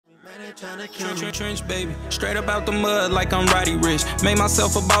Trench, baby, straight up out the mud like I'm Roddy Rich. Made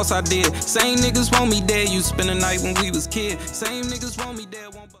myself a boss, I did. Same niggas want me dead. You spend the night when we was kids. Same niggas want me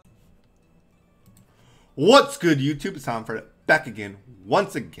dead. What's good, YouTube? It's time for it back again,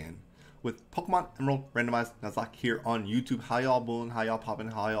 once again, with Pokemon Emerald Randomizer Nuzlocke here on YouTube. How y'all doing? How y'all popping?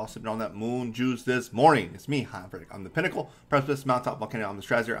 How y'all sipping on that moon juice this morning? It's me, Frederick. I'm the pinnacle, precipice, mountaintop, volcano. I'm the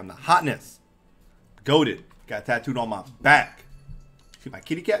Stratosphere. I'm the hotness. Goated. Got tattooed on my back. See my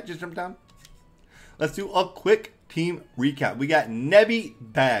kitty cat just jumped down? Let's do a quick team recap. We got Nebby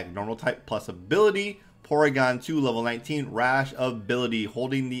Bag, normal type plus ability. Porygon 2, level 19, Rash ability,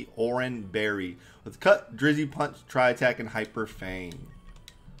 holding the Oran Berry. With Cut, Drizzy Punch, Tri-Attack, and Hyper Fang.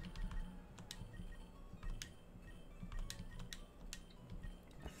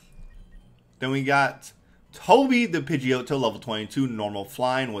 Then we got Toby the Pidgeotto, level 22, normal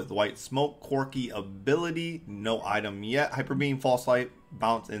flying with White Smoke, Quirky ability, no item yet. Hyper Beam, False Light,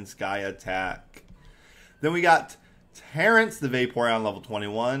 Bounce, and Sky Attack. Then we got Terrence the Vaporeon, level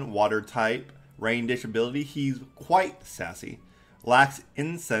 21, water type, Rain Dish ability. He's quite sassy. Lacks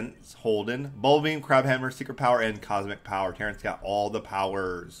Incense, Holden, Bulbine, Crabhammer, Secret Power, and Cosmic Power. Terrence got all the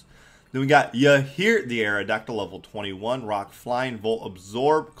powers. Then we got Yahir the Aerodactyl, level 21, Rock Flying, Volt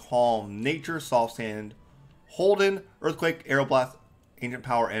Absorb, Calm Nature, Soft Sand, Holden, Earthquake, Aeroblast, Ancient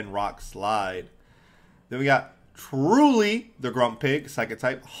Power, and Rock Slide. Then we got Truly the Grumpig, Psychic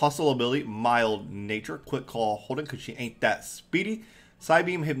type, Hustle ability, Mild Nature, Quick Claw, Holden, because she ain't that speedy.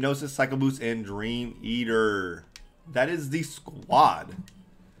 Psybeam, Hypnosis, Psycho Boost, and Dream Eater. That is the squad.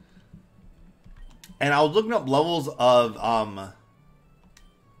 And I was looking up levels of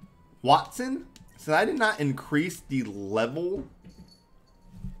Watson. So I did not increase the level.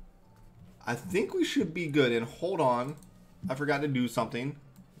 I think we should be good. And hold on. I forgot to do something.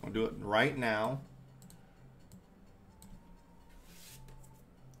 I'll do it right now.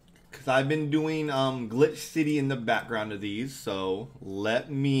 Because I've been doing Glitch City in the background of these. So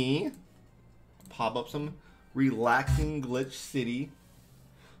let me pop up some relaxing Glitch City.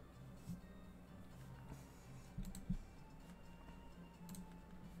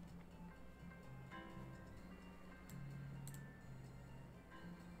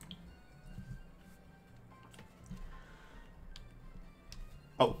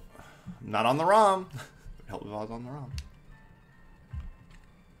 Oh, I'm not on the ROM. It would help if I was on the ROM.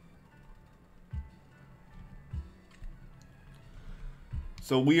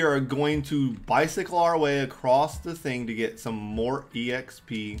 So we are going to bicycle our way across the thing to get some more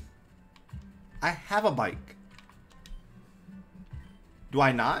EXP. I have a bike. Do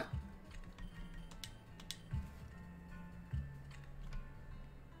I not?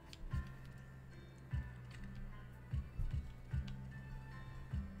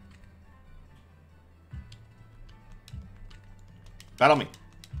 Battle me.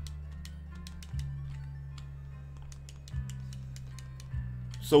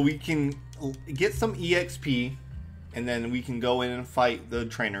 So we can get some EXP, and then we can go in and fight the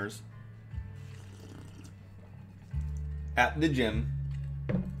trainers at the gym.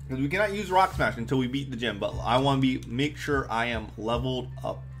 Because we cannot use Rock Smash until we beat the gym, but I want to make sure I am leveled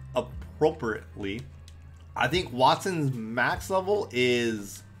up appropriately. I think Watson's max level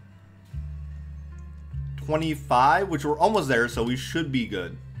is 25, which we're almost there, so we should be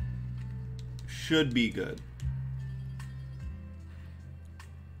good. Should be good.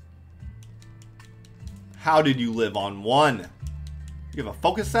 How did you live on one? You have a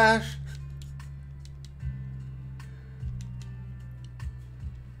focus sash?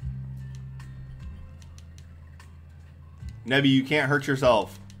 Nebby, you can't hurt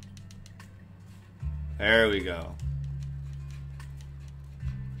yourself. There we go.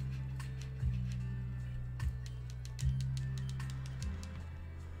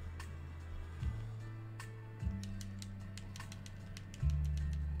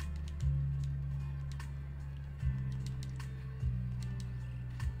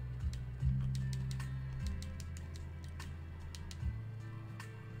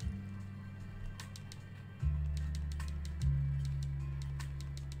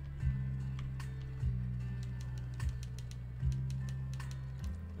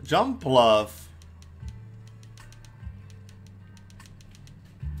 Jump Bluff.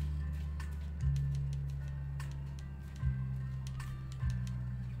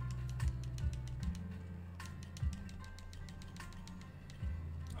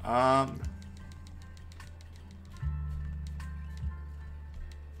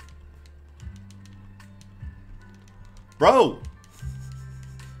 Bro.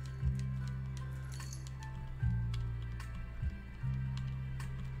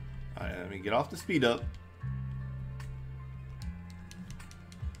 Alright, let me get off the speed up.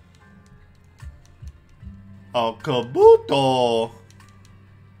 A Kabuto.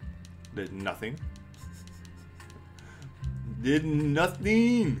 Did nothing. Did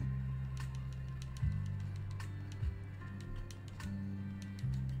nothing.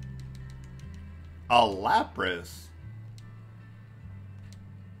 A Lapras.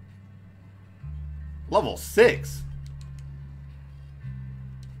 Level 6.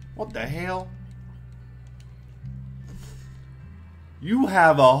 What the hell? You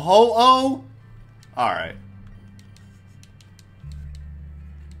have a Ho-Oh? Alright.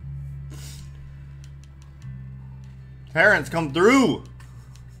 Parents, come through!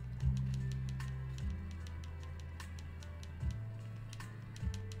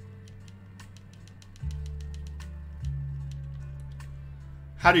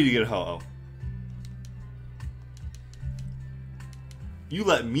 How did you get a Ho-Oh? You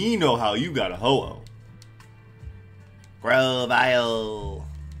let me know how you got a Ho-Oh. Grovile.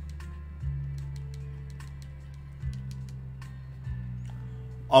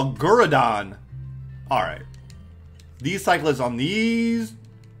 A Guradan. Alright. These cyclists on these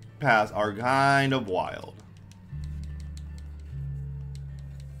paths are kind of wild.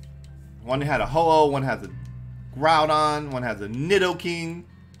 One had a Ho-Oh, one has a Groudon, one has a Nidoking.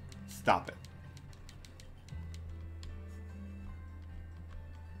 Stop it.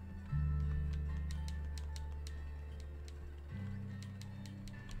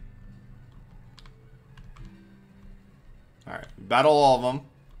 Alright, battle all of them.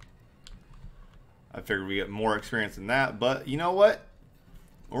 I figured we get more experience than that, but you know what?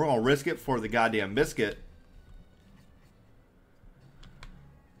 We're gonna risk it for the goddamn biscuit.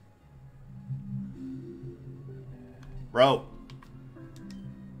 Bro.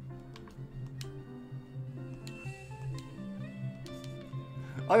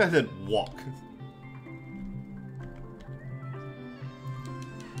 Like I said, walk.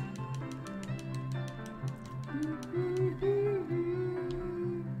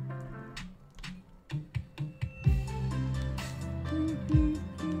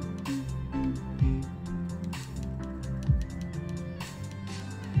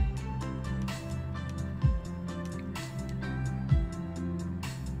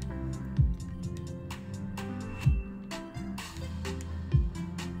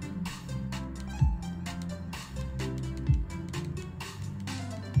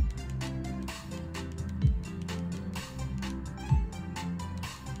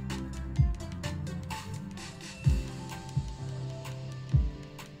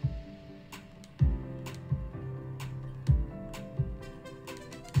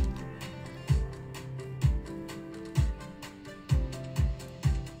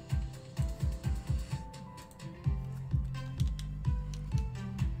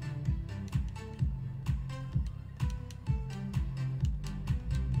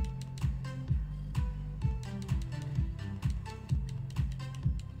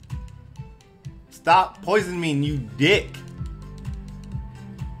 Stop poisoning me, you dick.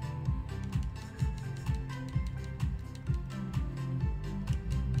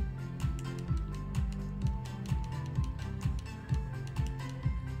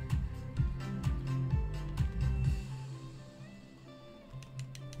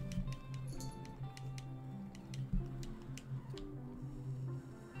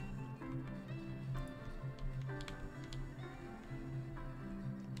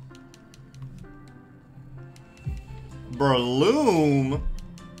 Breloom.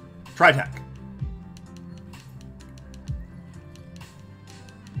 Tri-Tac.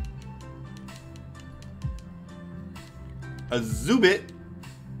 A Zubit.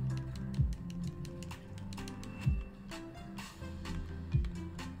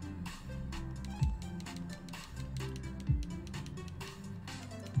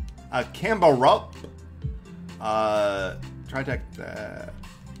 A Cambarup. Tri-Tac that.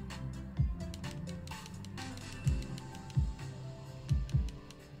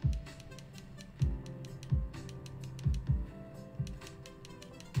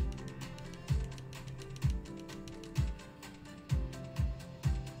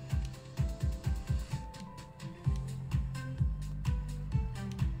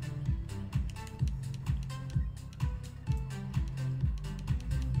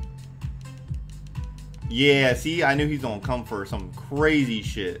 Yeah, see, I knew he's gonna come for some crazy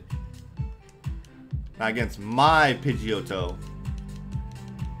shit. Not against my Pidgeotto.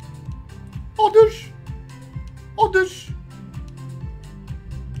 Oddish! Oddish!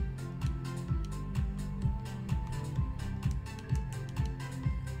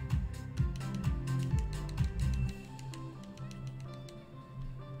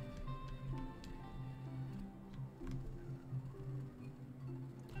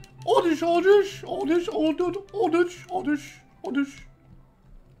 Oldish, oldish, oldish, oldish, oldish, oldish, oldish.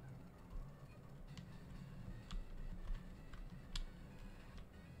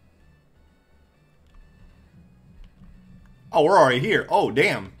 Oh, we're already here. Oh,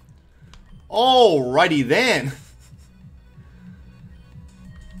 damn. Alrighty then.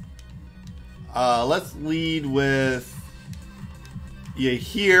 Let's lead with you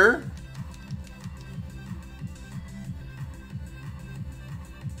here.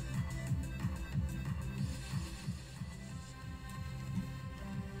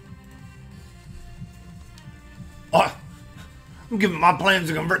 Oh, I'm giving my plans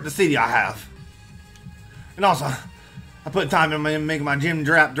to convert the city I have. And also, I put time in making my gym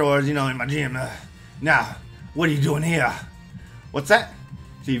trap drawers, you know, in my gym. Now, what are you doing here? What's that?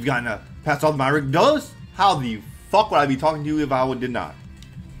 So you've gotten past all my ridiculous? How the fuck would I be talking to you if I did not?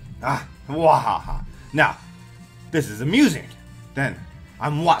 Ah, wahaha. Now, this is amusing. Then,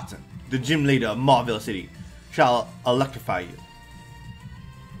 I'm Watson, the gym leader of Marville City. Shall electrify you.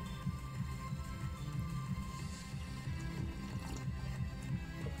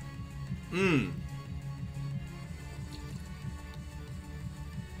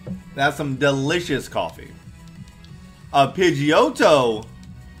 That's some delicious coffee. A Pidgeotto.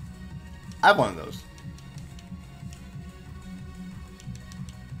 I have one of those.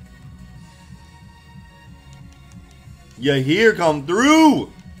 You here come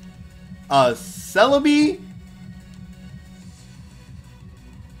through. A Celebi.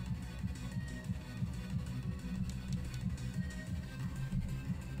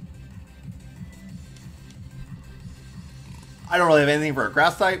 I don't really have anything for a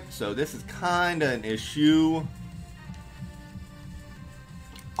grass type, so this is kind of an issue.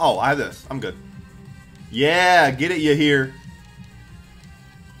 Oh, I have this. I'm good. Yeah, get it, you here.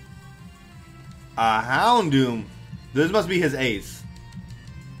 A Houndoom. This must be his ace.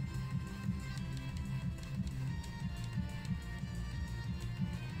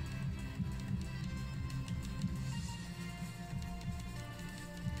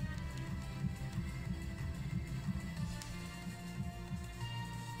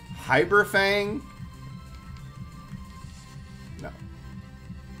 Hyperfang? No.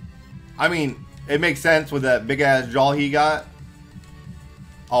 I mean, it makes sense with that big ass jaw he got.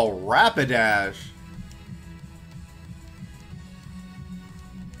 Oh, Rapidash.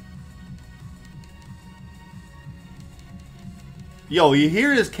 Yo, you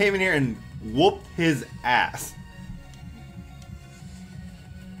hear this came in here and whooped his ass.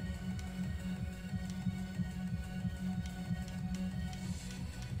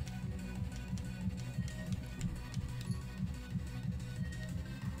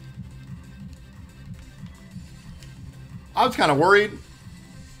 I was kind of worried.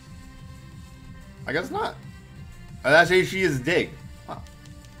 I guess not. That's how she is dig. Wow.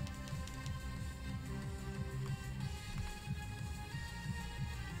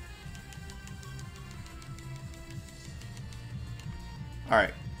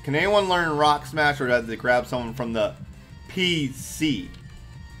 Alright. Can anyone learn Rock Smash, or does it grab someone from the PC?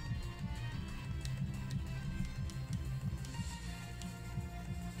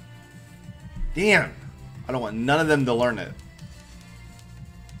 Damn. I don't want none of them to learn it.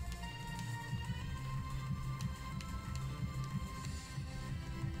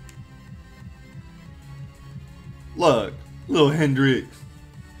 Look, little Hendrix.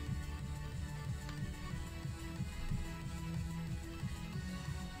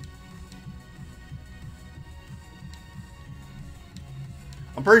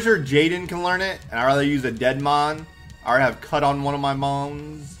 I'm pretty sure Jaden can learn it, and I'd rather use a Deadmon. I already have cut on one of my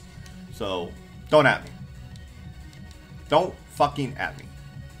mons, so don't at me. Don't fucking at me.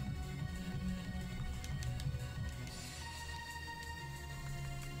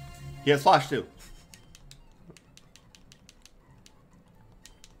 He has Flash too.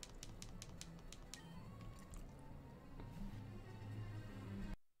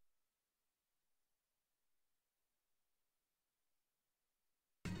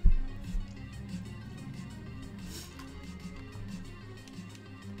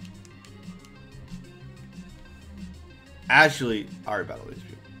 Actually, I already battled these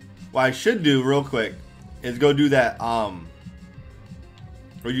people. What I should do real quick is go do that, what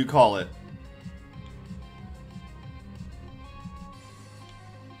do you call it?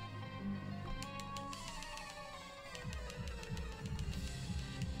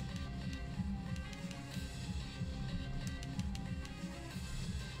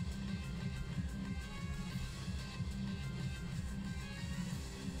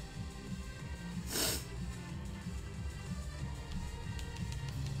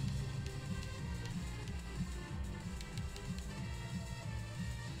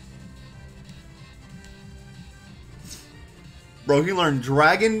 Bro, he learned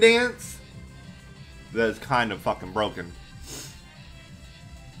Dragon Dance? That is kind of fucking broken.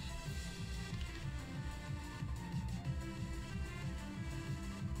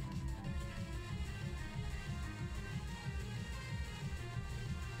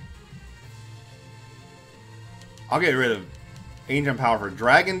 I'll get rid of Ancient Power for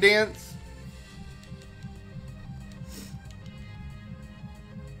Dragon Dance.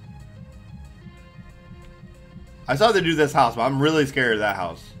 I saw they do this house, but I'm really scared of that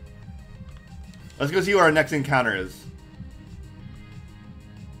house. Let's go see what our next encounter is.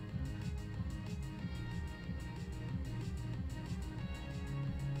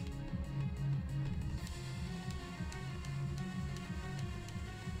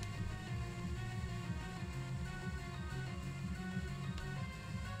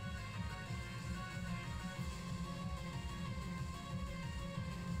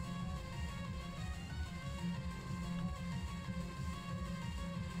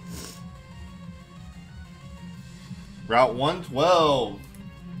 Route 112.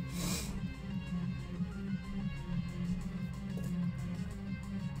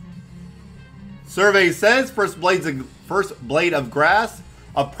 Survey says first blade of grass.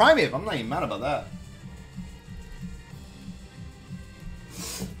 A primate. I'm not even mad about that.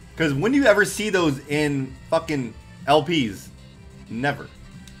 Because when do you ever see those in fucking LPs? Never.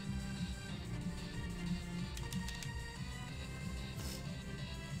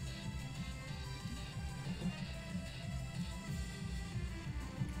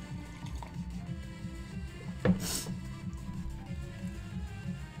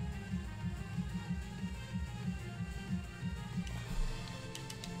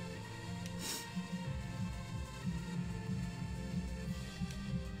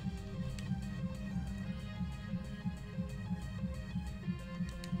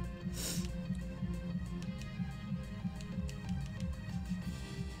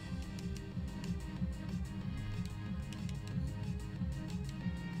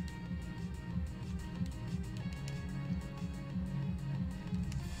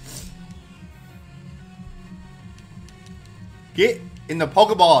 Get in the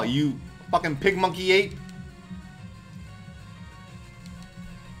Pokeball, you fucking pig monkey ape.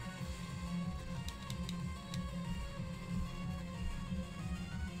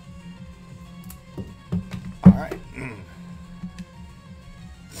 Alright.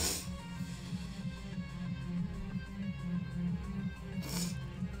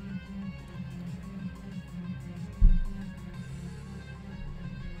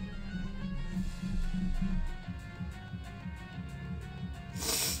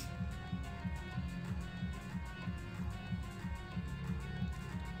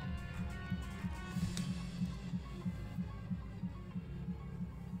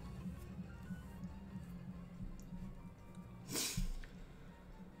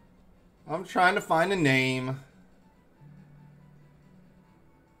 I'm trying to find a name.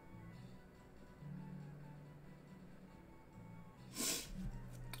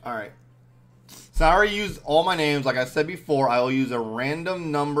 Alright. So I already used all my names. Like I said before, I will use a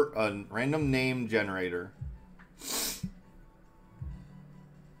random name generator.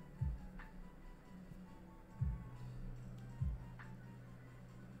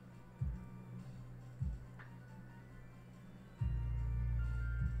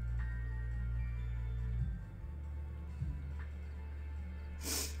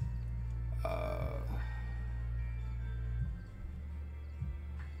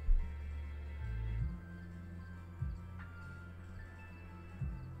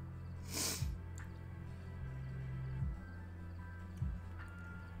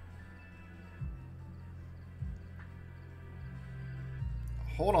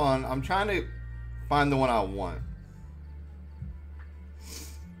 Hold on, I'm trying to find the one I want.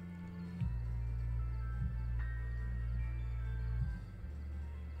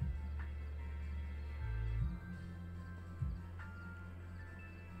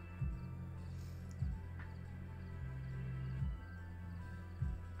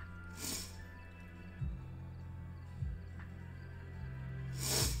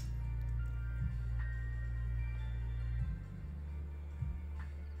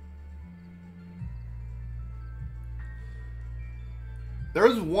 There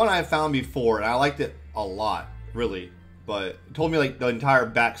was one I found before, and I liked it a lot, really. But it told me like the entire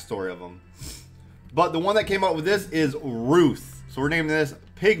backstory of them. But the one that came up with this is Ruth. So we're naming this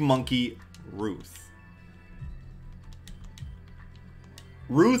Pig Monkey Ruth.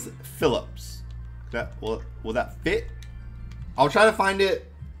 Ruth Phillips. Will that fit? I'll try to find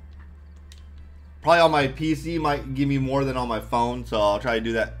it. Probably on my PC might give me more than on my phone, so I'll try to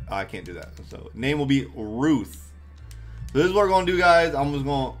do that. I can't do that. So name will be Ruth. So this is what we're going to do, guys. I'm just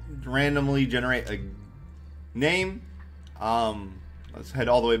going to randomly generate a name. Let's head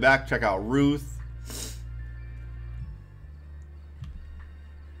all the way back. Check out Ruth.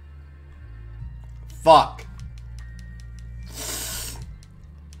 Fuck.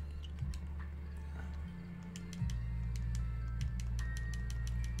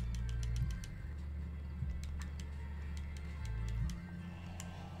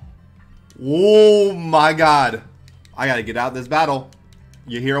 Oh my god. I gotta get out of this battle.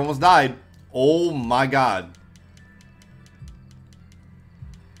 Your hero almost died. Oh my god.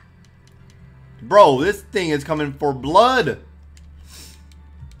 Bro, this thing is coming for blood.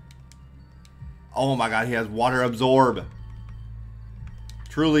 Oh my god, he has water absorb.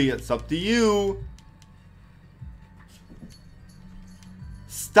 Truly, it's up to you.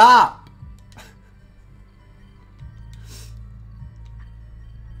 Stop.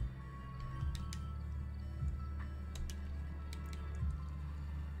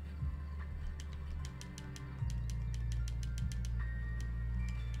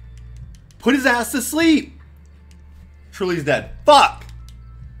 Put his ass to sleep. Truly's dead. Fuck.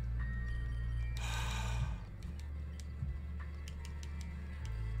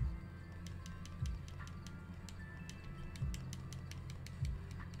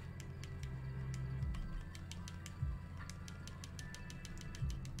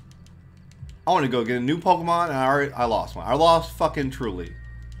 I want to go get a new Pokemon, and I lost one. I lost fucking Truly.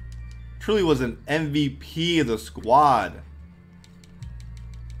 Truly was an MVP of the squad.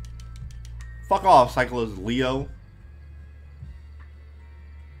 Fuck off, Cyclo's Leo.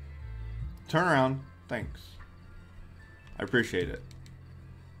 Turn around. Thanks. I appreciate it.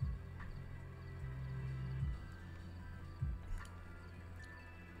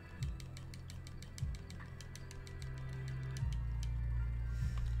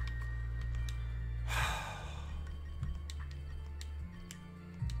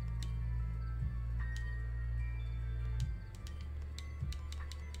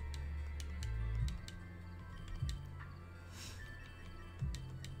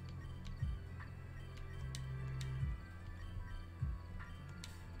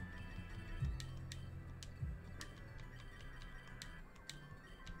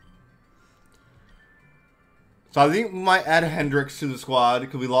 So I think we might add Hendrix to the squad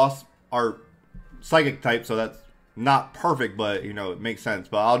because we lost our psychic type, so that's not perfect, but you know, it makes sense.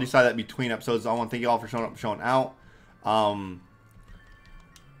 But I'll decide that between episodes. I want to thank you all for showing up and showing out.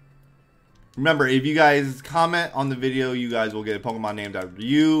 Remember, if you guys comment on the video, you guys will get a Pokemon named after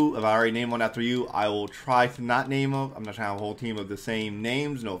you. If I already named one after you, I will try to not name them. I'm not trying to have a whole team of the same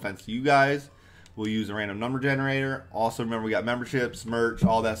names. No offense to you guys. We'll use a random number generator. Also, remember, we got memberships, merch,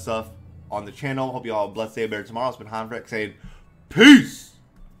 all that stuff on the channel. Hope you all have a blessed day, better tomorrow. It's been Hanfrek saying peace.